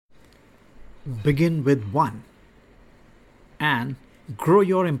Begin with one and grow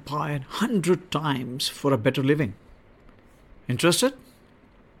your empire 100 times for a better living. Interested?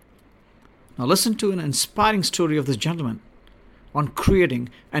 Now listen to an inspiring story of this gentleman on creating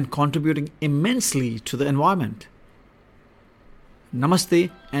and contributing immensely to the environment.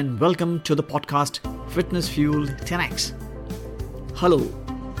 Namaste and welcome to the podcast Fitness Fueled 10x. Hello,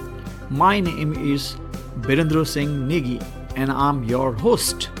 my name is Birendra Singh Negi and I'm your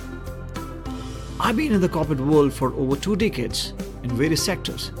host. I've been in the corporate world for over 2 decades in various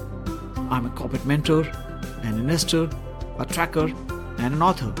sectors. I'm a corporate mentor, an investor, a tracker, and an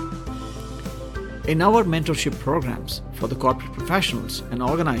author. In our mentorship programs for the corporate professionals and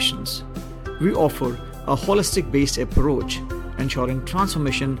organizations, we offer a holistic-based approach ensuring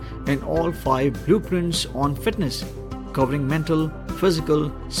transformation in all 5 blueprints on fitness, covering mental,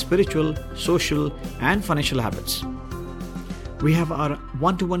 physical, spiritual, social, and financial habits. We have our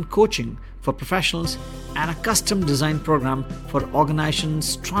one-to-one coaching for professionals and a custom design program for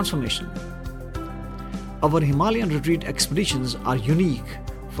organizations transformation. Our Himalayan retreat expeditions are unique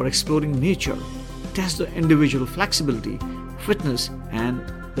for exploring nature, test the individual flexibility, fitness, and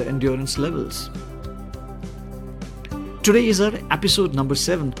the endurance levels. Today is our episode number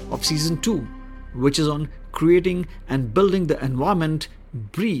 7 of season 2, which is on creating and building the environment.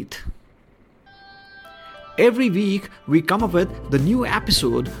 Breathe. Every week, we come up with the new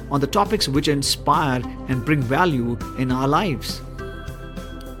episode on the topics which inspire and bring value in our lives.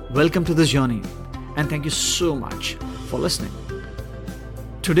 Welcome to this journey, and thank you so much for listening.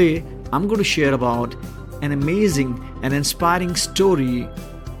 Today, I'm going to share about an amazing and inspiring story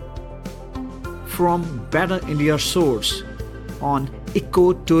from Better India source on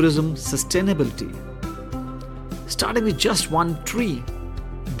ecotourism sustainability. Starting with just one tree,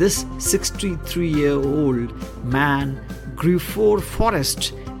 this 63-year-old man grew 4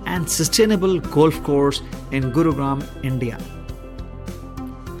 forests and sustainable golf course in Gurugram, India.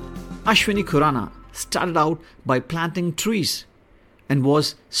 Ashwini Khurana started out by planting trees and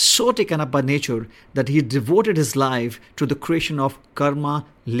was so taken up by nature that he devoted his life to the creation of Karma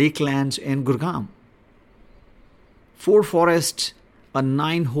Lakelands in Gurugram. 4 forests, a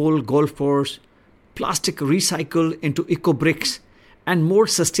 9-hole golf course, plastic recycled into eco-bricks, and more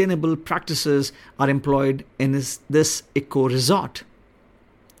sustainable practices are employed in this eco-resort.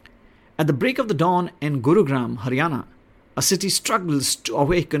 At the break of the dawn in Gurugram, Haryana, a city struggles to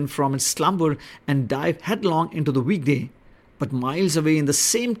awaken from its slumber and dive headlong into the weekday. But miles away in the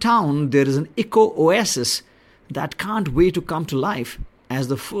same town, there is an eco-oasis that can't wait to come to life as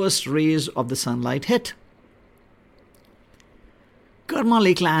the first rays of the sunlight hit. Karma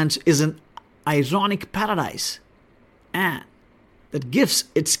Lakelands is an ironic paradise and that gives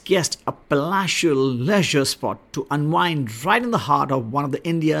its guests a palatial leisure spot to unwind right in the heart of one of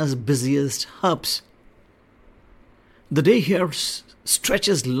India's busiest hubs. The day here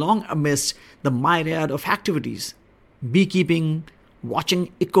stretches long amidst the myriad of activities: beekeeping,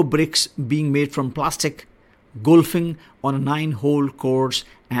 watching eco-bricks being made from plastic, golfing on a 9-hole course,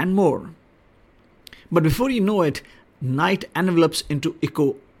 and more. But before you know it, night envelops into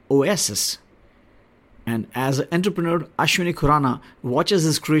eco-oasis. And as an entrepreneur, Ashwini Khurana watches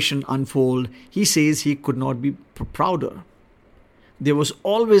his creation unfold. He says he could not be prouder. There was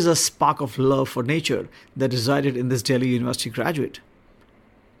always a spark of love for nature that resided in this Delhi University graduate.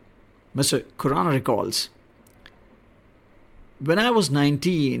 Mr. Khurana recalls, "When I was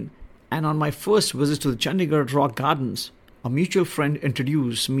 19 and on my first visit to the Chandigarh Rock Gardens, a mutual friend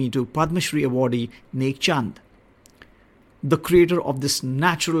introduced me to Padma Shri awardee Nek Chand, the creator of this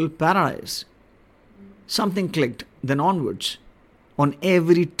natural paradise. Something clicked, then onwards. On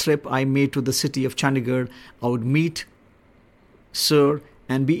every trip I made to the city of Chandigarh, I would meet Sir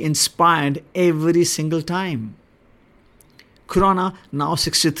and be inspired every single time." Khurana, now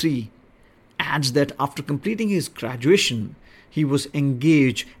 63, adds that after completing his graduation, he was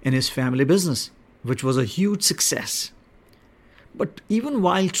engaged in his family business, which was a huge success. But even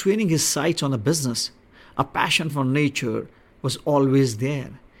while training his sights on the business, a passion for nature was always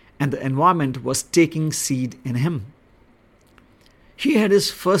there, and the environment was taking seed in him. He had his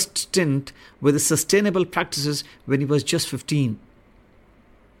first stint with the sustainable practices when he was just 15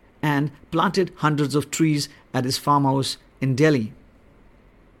 and planted hundreds of trees at his farmhouse in Delhi.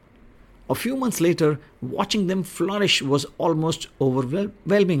 A few months later, watching them flourish was almost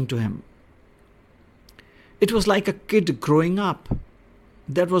overwhelming to him. It was like a kid growing up.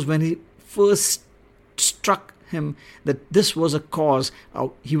 That was when he first struck him that this was a cause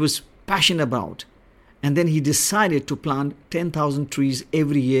he was passionate about. And then he decided to plant 10,000 trees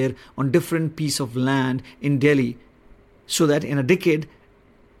every year on different pieces of land in Delhi so that in a decade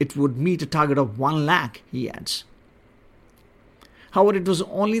it would meet a target of 1 lakh, he adds. However, it was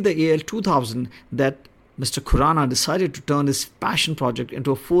only the year 2000 that Mr. Khurana decided to turn his passion project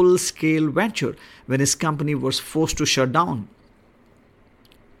into a full-scale venture when his company was forced to shut down.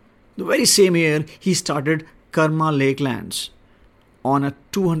 The very same year, he started Karma Lakelands on a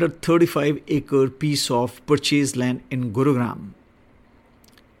 235-acre piece of purchased land in Gurugram.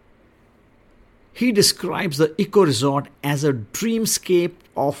 He describes the eco-resort as a dreamscape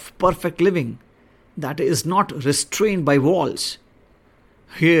of perfect living that is not restrained by walls.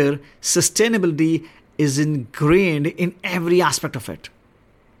 Here, sustainability is ingrained in every aspect of it.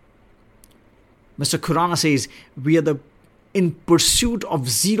 Mr. Khurana says, we are in pursuit of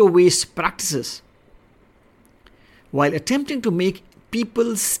zero waste practices. While attempting to make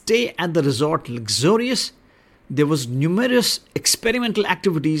people stay at the resort luxurious, there was numerous experimental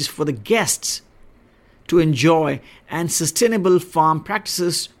activities for the guests to enjoy and sustainable farm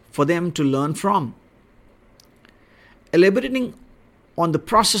practices for them to learn from. Elaborating on the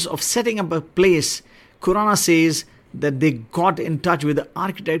process of setting up a place, Khurana says that they got in touch with the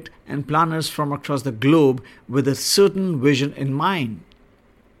architect and planners from across the globe with a certain vision in mind.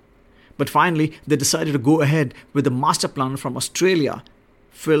 But finally, they decided to go ahead with the master planner from Australia,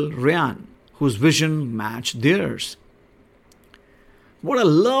 Phil Ryan, whose vision matched theirs. What I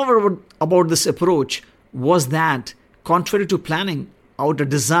love about this approach was that, contrary to planning out a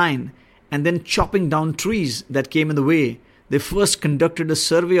design and then chopping down trees that came in the way, they first conducted a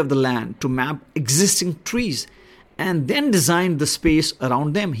survey of the land to map existing trees and then designed the space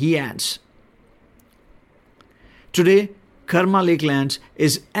around them, he adds. Today, Karma Lakelands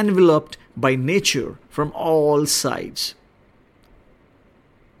is enveloped by nature from all sides.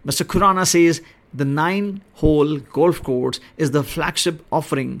 Mr. Khurana says the 9-hole golf course is the flagship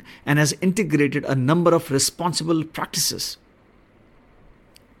offering and has integrated a number of responsible practices.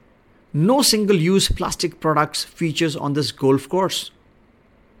 No single-use plastic products features on this golf course.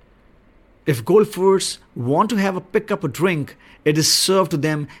 If golfers want to pick up a drink, it is served to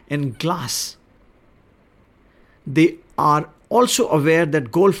them in glass. They are also aware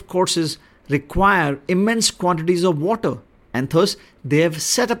that golf courses require immense quantities of water, and thus they have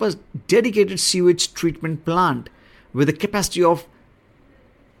set up a dedicated sewage treatment plant with a capacity of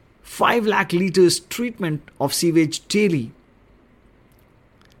 5 lakh liters treatment of sewage daily.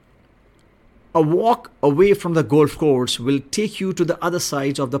 A walk away from the golf course will take you to the other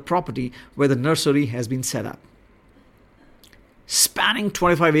side of the property where the nursery has been set up. Spanning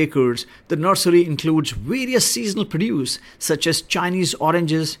 25 acres, the nursery includes various seasonal produce such as Chinese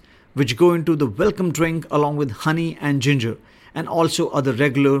oranges, which go into the welcome drink along with honey and ginger, and also other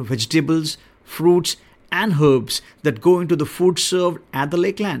regular vegetables, fruits, and herbs that go into the food served at the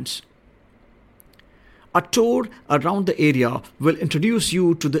Lakelands. A tour around the area will introduce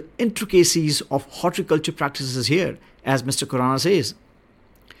you to the intricacies of horticulture practices here, as Mr. Khurana says.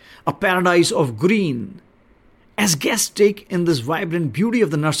 A paradise of green. As guests take in this vibrant beauty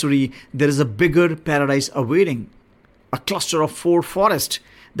of the nursery, there is a bigger paradise awaiting. A cluster of 4 forests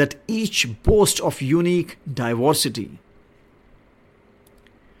that each boast of unique diversity.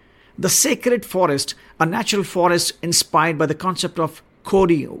 The sacred forest, a natural forest inspired by the concept of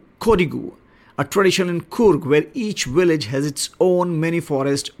Kodigu, a tradition in Coorg where each village has its own mini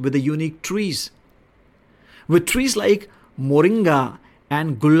forest with the unique trees. With trees like Moringa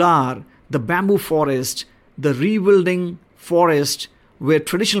and Gullar, the bamboo forest, the rewilding forest where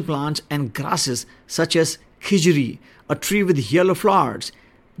traditional plants and grasses such as khijri, a tree with yellow flowers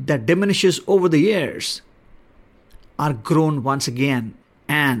that diminishes over the years, are grown once again,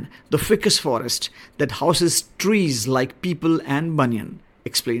 and the ficus forest that houses trees like peepal and banyan,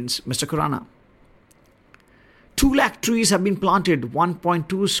 explains Mr. Khurana. 2 lakh trees have been planted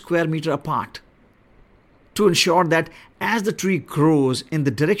 1.2 square meter apart to ensure that as the tree grows in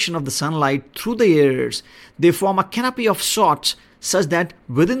the direction of the sunlight through the years, they form a canopy of sorts such that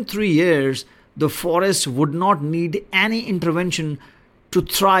within 3 years, the forest would not need any intervention to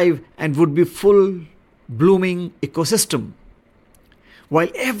thrive and would be full blooming ecosystem. While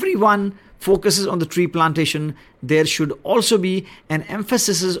everyone focuses on the tree plantation, there should also be an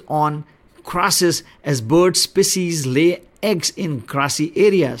emphasis on grasses as bird species lay eggs in grassy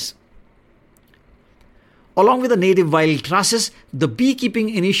areas. Along with the native wild grasses, the beekeeping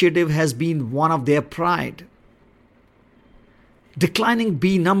initiative has been one of their pride. Declining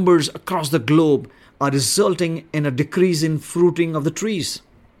bee numbers across the globe are resulting in a decrease in fruiting of the trees.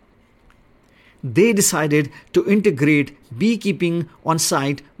 They decided to integrate beekeeping on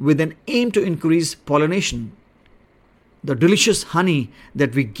site with an aim to increase pollination. The delicious honey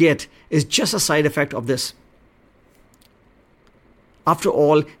that we get is just a side effect of this. After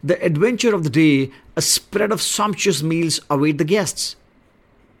all, the adventure of the day, a spread of sumptuous meals await the guests.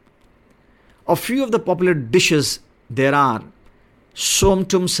 A few of the popular dishes there are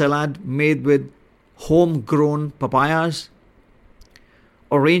somtum salad made with homegrown papayas,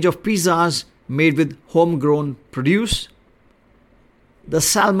 a range of pizzas made with homegrown produce, the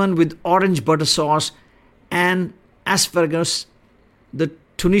salmon with orange butter sauce and asparagus, the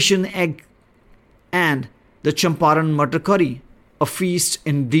Tunisian egg, and the Champaran mutton curry, a feast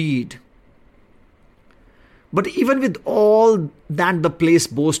indeed. But even with all that the place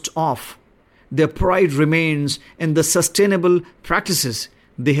boasts of, their pride remains in the sustainable practices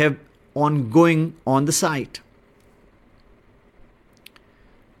they have ongoing on the site.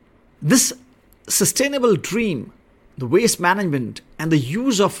 This sustainable dream, the waste management, and the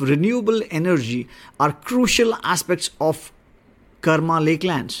use of renewable energy are crucial aspects of Karma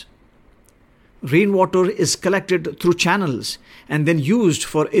Lakelands. Rainwater is collected through channels and then used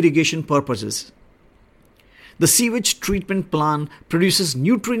for irrigation purposes. The sewage treatment plant produces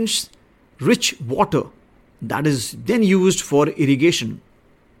nutrients rich water that is then used for irrigation.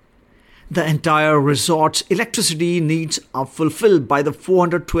 The entire resort's electricity needs are fulfilled by the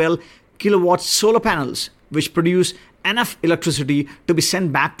 412 kilowatt solar panels, which produce enough electricity to be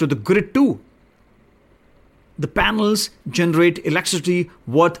sent back to the grid too. The panels generate electricity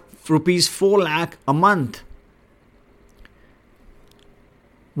worth rupees 4 lakh a month.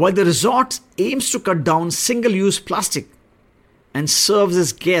 While the resort aims to cut down single-use plastic and serves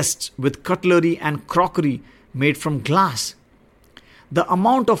its guests with cutlery and crockery made from glass, the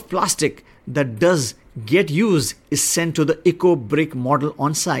amount of plastic that does get used is sent to the Eco Brick model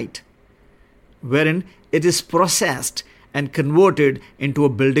on site, wherein it is processed and converted into a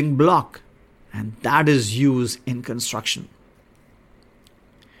building block, and that is used in construction.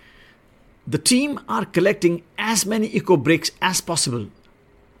 The team are collecting as many eco bricks as possible,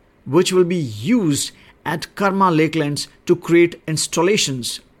 which will be used at Karma Lakelands to create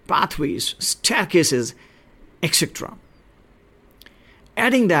installations, pathways, staircases, etc.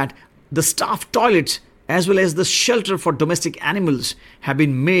 Adding that, the staff toilets as well as the shelter for domestic animals have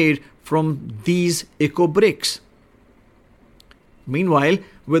been made from these eco bricks. Meanwhile,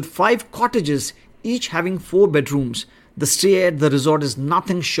 with 5 cottages, each having 4 bedrooms, the stay at the resort is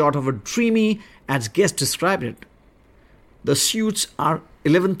nothing short of a dreamy, as guests described it. The suites are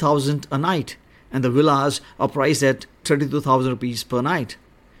 11,000 a night, and the villas are priced at 32,000 rupees per night.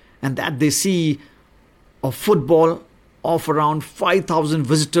 And that they see a football of around 5,000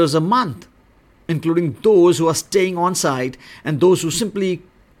 visitors a month, including those who are staying on site and those who simply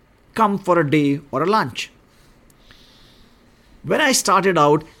come for a day or a lunch. When I started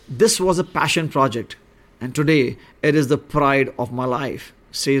out, this was a passion project, and today it is the pride of my life,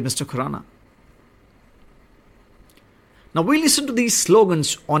 says Mr. Khurana. Now we listen to these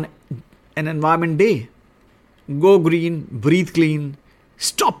slogans on an environment day. Go green, breathe clean,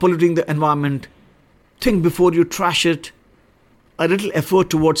 stop polluting the environment, think before you trash it. A little effort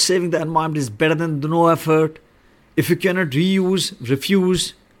towards saving the environment is better than no effort. If you cannot reuse,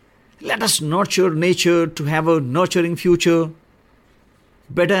 refuse. Let us nurture nature to have a nurturing future.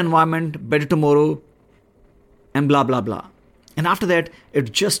 Better environment, better tomorrow, and blah blah blah. And after that,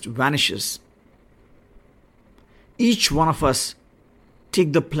 it just vanishes. Each one of us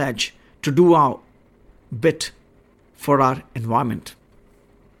take the pledge to do our bit for our environment,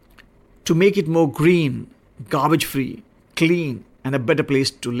 to make it more green, garbage free, clean, and a better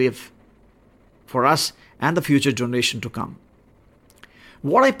place to live for us and the future generation to come.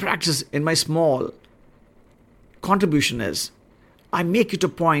 What I practice in my small contribution is I make it a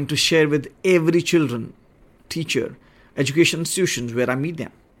point to share with every children, teacher, education institutions where I meet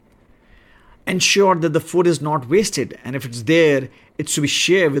them. Ensure that the food is not wasted, and if it's there, it's to be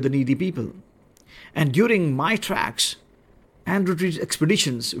shared with the needy people. And during my tracks and retreat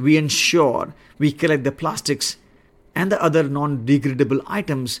expeditions, we ensure we collect the plastics and the other non-degradable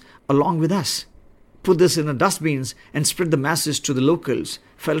items along with us. Put this in the dustbins and spread the message to the locals,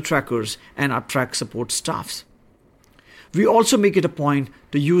 fellow trackers, and our track support staffs. We also make it a point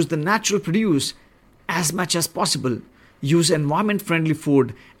to use the natural produce as much as possible, use environment-friendly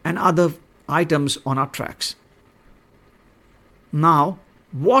food and other items on our tracks. Now,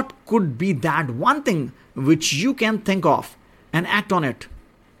 what could be that one thing which you can think of and act on it?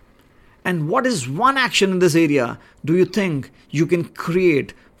 And what is one action in this area do you think you can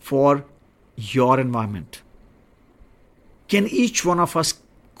create for your environment? Can each one of us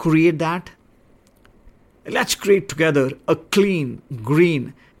create that? Let's create together a clean,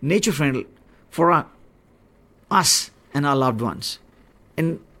 green, nature-friendly for us and our loved ones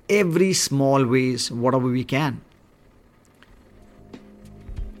in every small ways, whatever we can.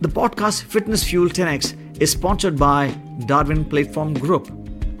 The podcast Fitness Fuel 10X is sponsored by Darwin Platform Group,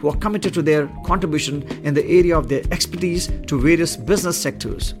 who are committed to their contribution in the area of their expertise to various business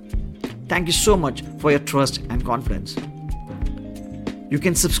sectors. Thank you so much for your trust and confidence. You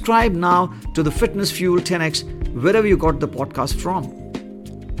can subscribe now to the Fitness Fuel 10X wherever you got the podcast from.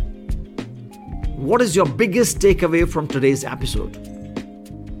 What is your biggest takeaway from today's episode?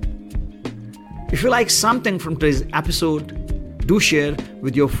 If you like something from today's episode, do share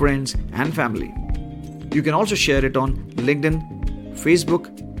with your friends and family. You can also share it on LinkedIn, Facebook,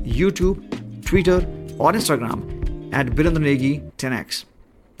 YouTube, Twitter, or Instagram at Birendra 10X.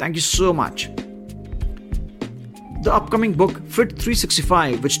 Thank you so much. The upcoming book Fit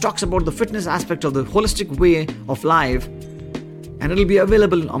 365, which talks about the fitness aspect of the holistic way of life, and it'll be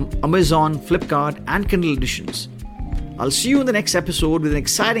available on Amazon, Flipkart, and Kindle editions. I'll see you in the next episode with an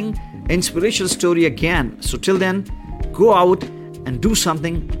exciting, inspirational story again. So till then, go out and do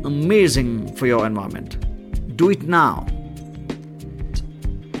something amazing for your environment. Do it now.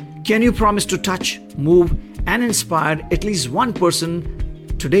 Can you promise to touch, move, and inspire at least one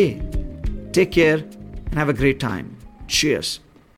person today? Take care and have a great time. Cheers.